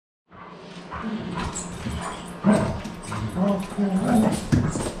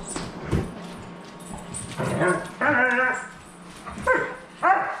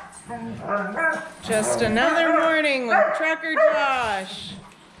Just another morning with Trucker Josh.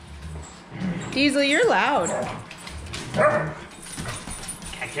 Diesel, you're loud. Can't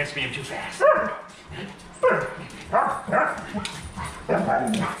catch me, I'm too fast.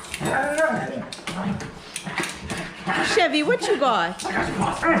 Chevy, what you got? I got your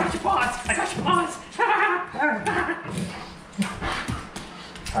paws, I got your paws, I got your paws.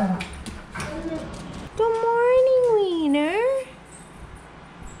 Good morning, Wiener.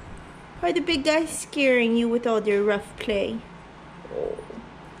 Are the big guys scaring you with all their rough play? Oh.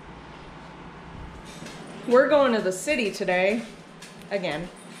 We're going to the city today, again.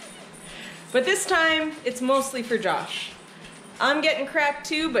 But this time, it's mostly for Josh. I'm getting cracked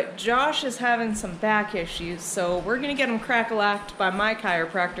too, but Josh is having some back issues, so we're gonna get him crack-a-lacked by my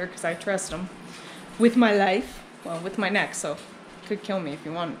chiropractor, because I trust him. With my life, well, with my neck, so could kill me if he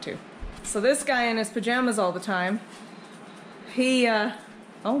wanted to. So this guy in his pajamas all the time, he, oh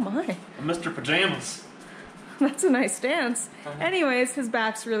my. Mr. Pajamas. That's a nice dance. Anyways, his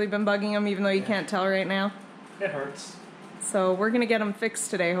back's really been bugging him, even though you can't tell right now. It hurts. So we're gonna get him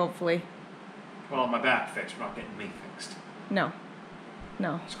fixed today, hopefully. Well, my back fixed, we're not getting me fixed. No.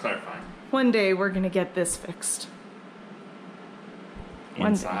 No. Just clarifying. One day we're gonna get this fixed.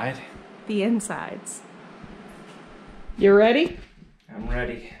 Inside? The insides. You ready? I'm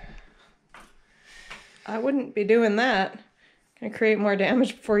ready. I wouldn't be doing that. Gonna create more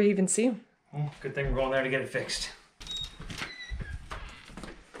damage before you even see him. Well, good thing we're going there to get it fixed.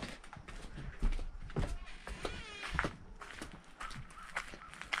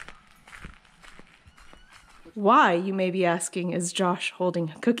 Why, you may be asking, is Josh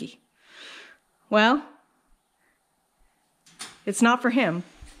holding a cookie? Well, it's not for him.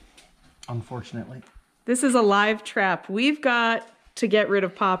 Unfortunately. This is a live trap. We've got to get rid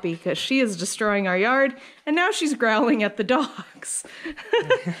of Poppy because she is destroying our yard and now she's growling at the dogs.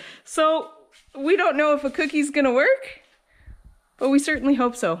 So we don't know if a cookie's gonna work, but we certainly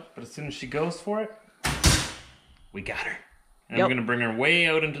hope so. But as soon as she goes for it, we got her. And Yep. we're gonna bring her way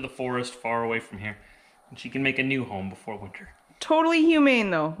out into the forest, far away from here. And she can make a new home before winter. Totally humane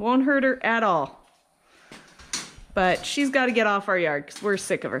though, won't hurt her at all. But she's got to get off our yard because we're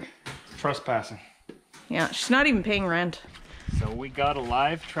sick of her. Trespassing. Yeah, she's not even paying rent. So we got a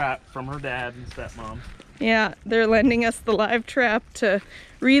live trap from her dad and stepmom. Yeah, they're lending us the live trap to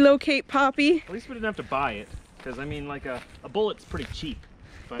relocate Poppy. At least we didn't have to buy it. Because, I mean, like a bullet's pretty cheap.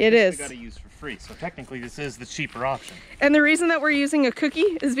 But It is. We got to use for free. So technically this is the cheaper option. And the reason that we're using a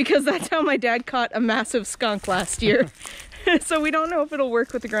cookie is because that's how my dad caught a massive skunk last year. So we don't know if it'll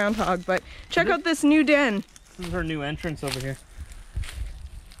work with the groundhog, but check out this new den. This is her new entrance over here.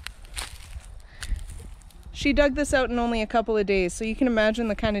 She dug this out in only a couple of days, so you can imagine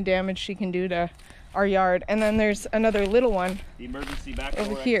the kind of damage she can do to our yard. And then there's another little one The emergency back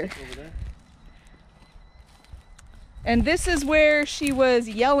over door here. exit over there. And this is where she was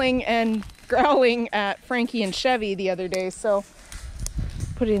yelling and growling at Frankie and Chevy the other day. So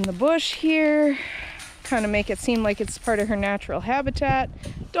put it in the bush here, kind of make it seem like it's part of her natural habitat.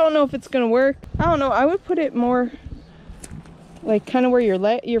 Don't know if it's gonna work. I don't know, I would put it more like kind of where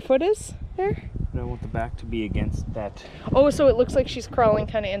your foot is there. I want the back to be against that. Oh, so it looks like she's crawling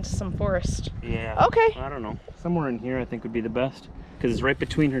kind of into some forest. Yeah. Okay. I don't know. Somewhere in here I think would be the best. Because it's right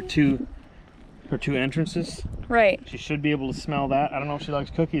between her two entrances. Right. She should be able to smell that. I don't know if she likes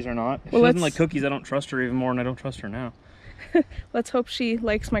cookies or not. If Well, she doesn't let's- like cookies, I don't trust her even more, and I don't trust her now. Let's hope she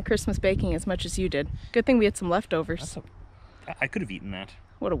likes my Christmas baking as much as you did. Good thing we had some leftovers. I could have eaten that.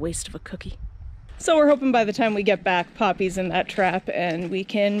 What a waste of a cookie. So we're hoping by the time we get back, Poppy's in that trap and we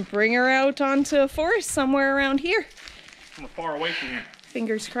can bring her out onto a forest somewhere around here. We're far away from here.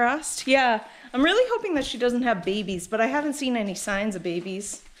 Fingers crossed. Yeah, I'm really hoping that she doesn't have babies, but I haven't seen any signs of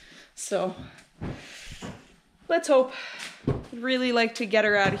babies. So let's hope. I'd really like to get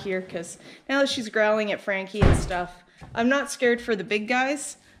her out of here because now that she's growling at Frankie and stuff, I'm not scared for the big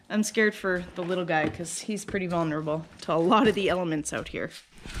guys. I'm scared for the little guy because he's pretty vulnerable to a lot of the elements out here.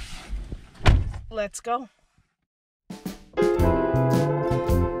 Let's go.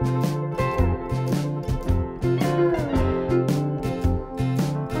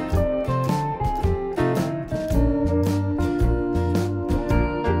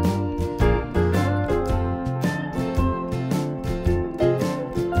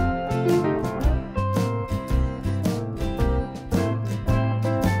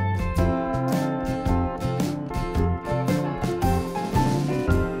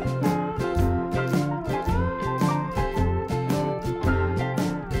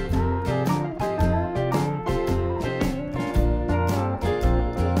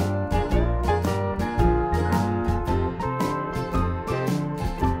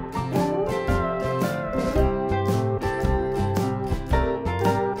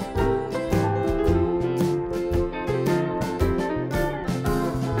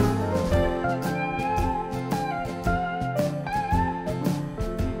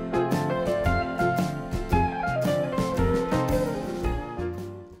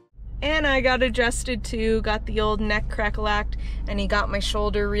 And I got adjusted too, got the old neck crackle-act, and he got my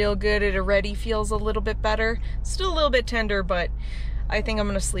shoulder real good. It already feels a little bit better. Still a little bit tender, but I think I'm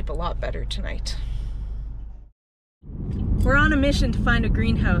gonna sleep a lot better tonight. We're on a mission to find a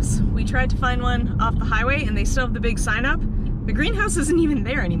greenhouse. We tried to find one off the highway and they still have the big sign up. The greenhouse isn't even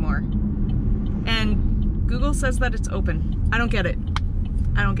there anymore. And Google says that it's open. I don't get it.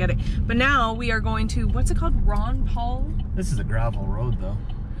 I don't get it. But now we are going to, what's it called? Ron Paul? This is a gravel road though.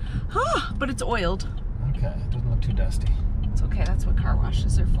 Oh, but it's oiled. Okay, it doesn't look too dusty. It's okay, that's what car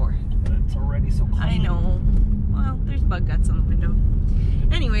washes are for. But it's already so clean. I know. Well, there's bug guts on the window.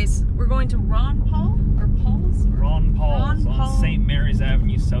 Anyways, we're going to Ron Paul or Paul's? Ron Paul's on St. Mary's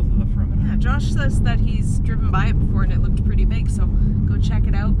Avenue south of the perimeter. Yeah, Josh says that he's driven by it before and it looked pretty big, so go check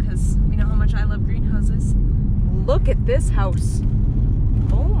it out because we know how much I love greenhouses. Look at this house.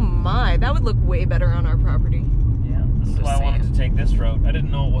 Oh my, that would look way better on our property. Yeah, this is why I wanted to take this route. I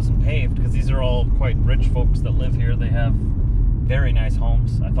didn't know it wasn't paved because these are all quite rich folks that live here. They have very nice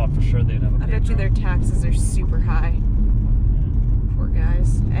homes. I thought for sure they'd have a paved road. I bet you their taxes are super high. Poor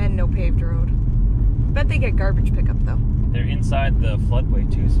guys. And no paved road. Bet they get garbage pickup though. They're inside the floodway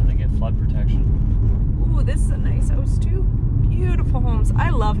too, so they get flood protection. Ooh, this is a nice house too. Beautiful homes. I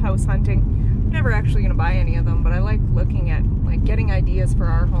love house hunting. I'm never actually gonna buy any of them, but I like looking at, like, getting ideas for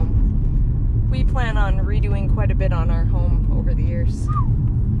our home. We plan on redoing quite a bit on our home over the years.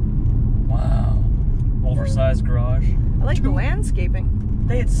 Wow. Oversized garage. I like the landscaping.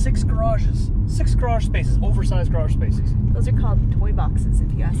 They had 6 garages. 6 garage spaces, oversized garage spaces. Those are called toy boxes,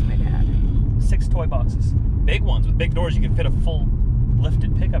 if you ask my dad. 6 toy boxes. Big ones with big doors. You can fit a full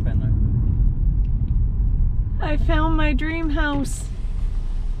lifted pickup in there. I found my dream house.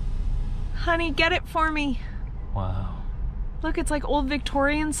 Honey, get it for me. Wow. Look, it's like old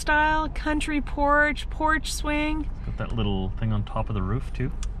Victorian style, country porch, porch swing. Got that little thing on top of the roof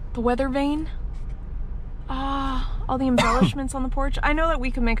too. The weather vane. Ah, all the embellishments on the porch. I know that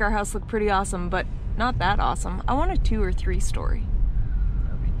we can make our house look pretty awesome, but not that awesome. I want a 2 or 3 story.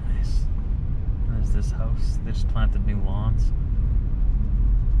 That'd be nice. There's this house. They just planted new lawns.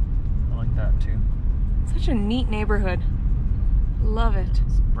 I like that too. Such a neat neighborhood. Love it.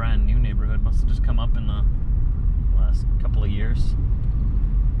 It's a brand new neighborhood. Must have just come up in the last couple of years.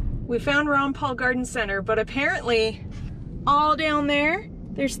 We found Ron Paul Garden Center, but apparently all down there,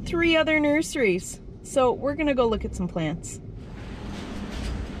 there's 3 other nurseries. So we're gonna go look at some plants.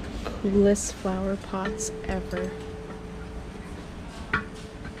 Coolest flower pots ever.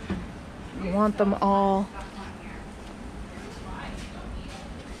 I want them all.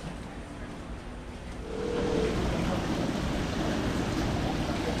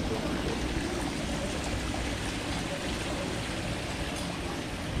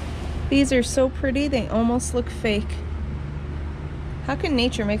 These are so pretty, they almost look fake. How can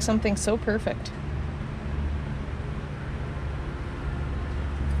nature make something so perfect?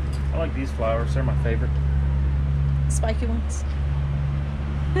 I like these flowers. They're my favorite. Spiky ones.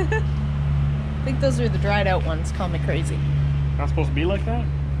 I think those are the dried out ones. Call me crazy. Not supposed to be like that?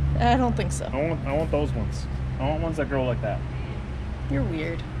 I don't think so. I want those ones. I want ones that grow like that. You're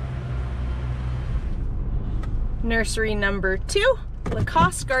weird. Nursery number 2,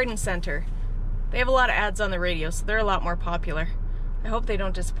 Lacoste Garden Center. They have a lot of ads on the radio, so they're a lot more popular. I hope they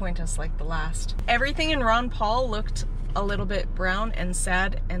don't disappoint us like the last. Everything in Ron Paul looked a little bit brown and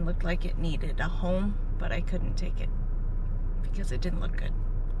sad and looked like it needed a home, but I couldn't take it because it didn't look good.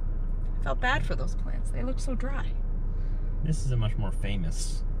 I felt bad for those plants. They look so dry. This is a much more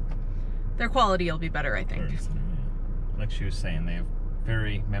famous. Their quality will be better, I think. Like she was saying, they have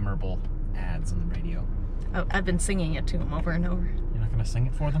very memorable ads on the radio. I've been singing it to them over and over. You're not gonna sing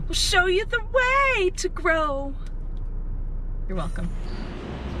it for them? We'll show you the way to grow. You're welcome.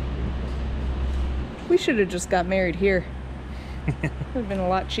 We should have just got married here. It would have been a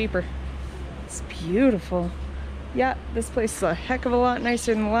lot cheaper. It's beautiful. Yeah, this place is a heck of a lot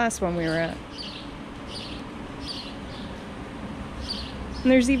nicer than the last one we were at. And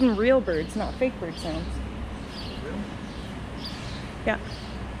there's even real birds, not fake bird sounds. Yeah.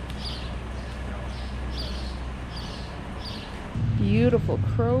 Beautiful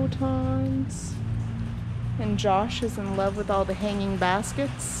crotons. And Josh is in love with all the hanging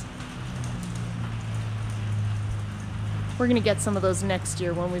baskets. We're gonna get some of those next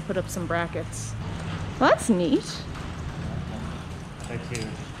year when we put up some brackets. Well, that's neat. I like to just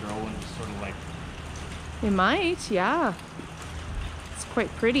grow and just sort of like. It might, yeah. It's quite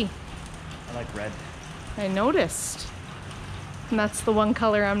pretty. I like red. I noticed. And that's the one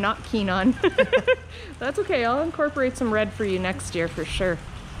color I'm not keen on. That's okay, I'll incorporate some red for you next year for sure.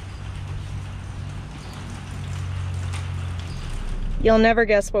 You'll never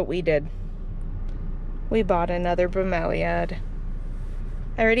guess what we did. We bought another bromeliad.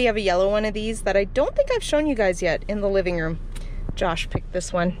 I already have a yellow one of these that I don't think I've shown you guys yet in the living room. Josh picked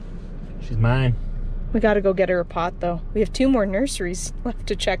this one. She's mine. We gotta go get her a pot though. We have 2 more nurseries left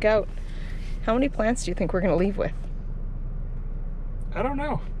to check out. How many plants do you think we're gonna leave with? I don't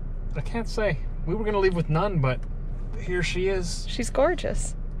know. I can't say. We were gonna leave with none, but here she is. She's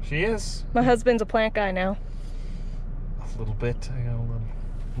gorgeous. She is. My husband's a plant guy now. A little bit. I got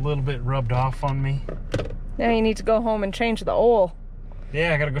a little bit rubbed off on me. Now you need to go home and change the oil.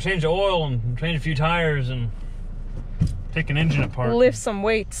 Yeah, I gotta go change the oil and change a few tires and take an engine apart. Lift some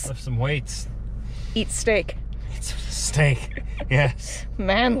weights. Lift some weights. Eat steak. Eat some steak. Yes.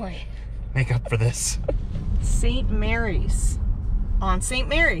 Manly. Make up for this. St. Mary's. On St.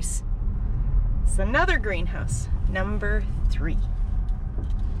 Mary's. It's another greenhouse. Number 3.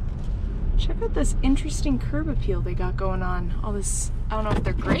 Check out this interesting curb appeal they got going on. All this, I don't know if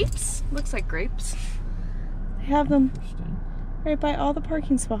they're grapes. Looks like grapes. They have them right by all the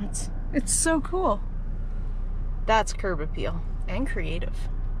parking spots. It's so cool. That's curb appeal and creative.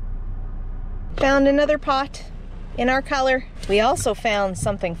 Found another pot in our color. We also found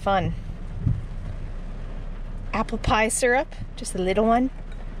something fun. Apple pie syrup, just a little one.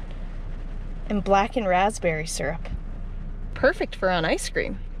 And blackened raspberry syrup. Perfect for on ice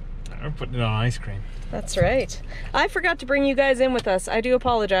cream. I'm putting it on ice cream. That's right. I forgot to bring you guys in with us. I do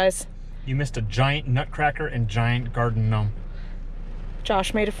apologize. You missed a giant nutcracker and giant garden gnome.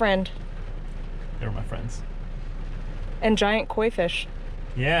 Josh made a friend. They were my friends. And giant koi fish.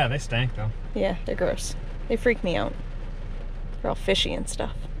 Yeah, they stank though. Yeah, they're gross. They freak me out. They're all fishy and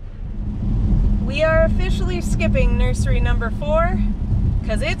stuff. We are officially skipping nursery number 4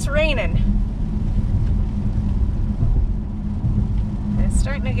 because it's raining. It's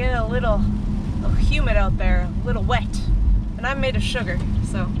starting to get a little humid out there, a little wet. And I'm made of sugar,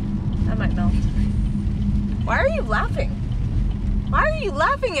 so that might melt. Why are you laughing? Why are you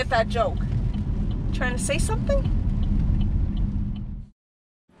laughing at that joke? Trying to say something?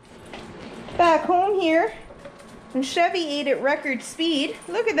 Back home here, and Chevy ate at record speed.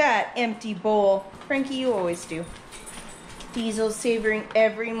 Look at that empty bowl. Frankie, you always do. Diesel's savoring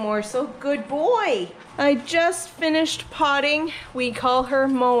every morsel. Good boy. I just finished potting. We call her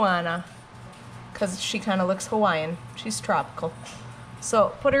Moana because she kind of looks Hawaiian. She's tropical.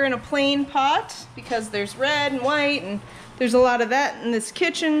 So put her in a plain pot because there's red and white and there's a lot of that in this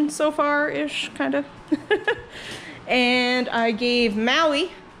kitchen so far-ish, kind of. And I gave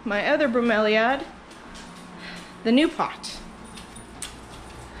Maui, my other bromeliad, the new pot.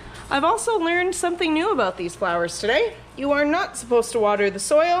 I've also learned something new about these flowers today. You are not supposed to water the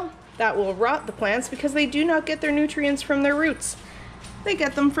soil. That will rot the plants because they do not get their nutrients from their roots. They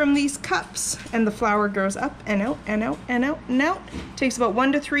get them from these cups, and the flower grows up and out and out and out and out. It takes about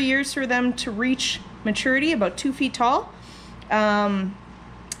 1 to 3 years for them to reach maturity, about 2 feet tall. And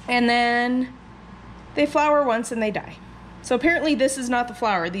then they flower once and they die. So apparently this is not the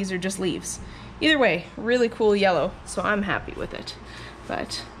flower, these are just leaves. Either way, really cool yellow, so I'm happy with it.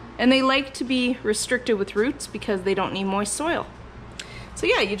 And they like to be restricted with roots because they don't need moist soil. So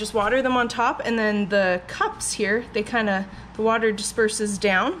yeah, you just water them on top, and then the cups here, the water disperses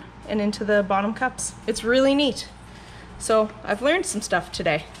down and into the bottom cups. It's really neat. So I've learned some stuff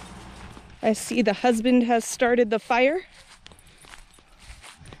today. I see the husband has started the fire.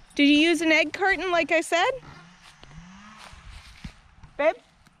 Did you use an egg carton like I said? Babe?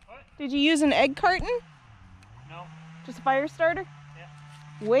 What? Did you use an egg carton? No. Just a fire starter?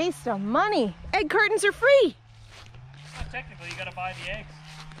 Yeah. Waste of money. Egg cartons are free. Well, technically, you gotta buy the eggs.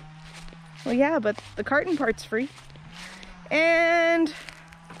 Well, yeah, but the carton part's free. And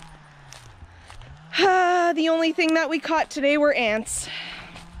the only thing that we caught today were ants.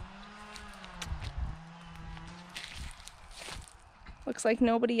 Looks like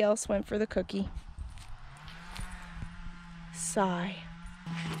nobody else went for the cookie. Sigh.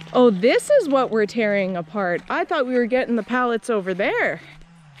 Oh, this is what we're tearing apart. I thought we were getting the pallets over there.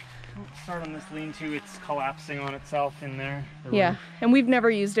 Start on this lean-to, it's collapsing on itself in there. Yeah, and we've never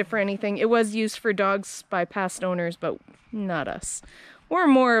used it for anything. It was used for dogs by past owners, but not us. We're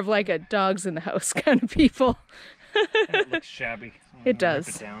more of like a dogs in the house kind of people. It looks shabby. It does.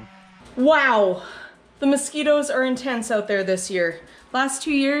 Rip it down. Wow, the mosquitoes are intense out there this year. Last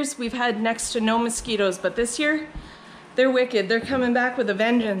 2 years, we've had next to no mosquitoes, but this year, they're wicked. They're coming back with a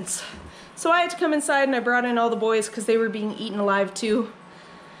vengeance. So I had to come inside and I brought in all the boys because they were being eaten alive too.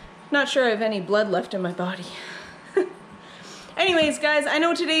 Not sure I have any blood left in my body. Anyways, guys, I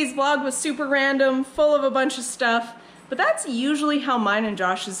know today's vlog was super random, full of a bunch of stuff, but that's usually how mine and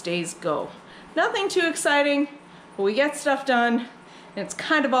Josh's days go. Nothing too exciting, but we get stuff done. and it's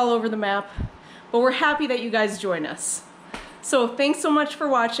kind of all over the map, but we're happy that you guys join us. So thanks so much for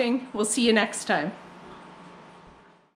watching. We'll see you next time.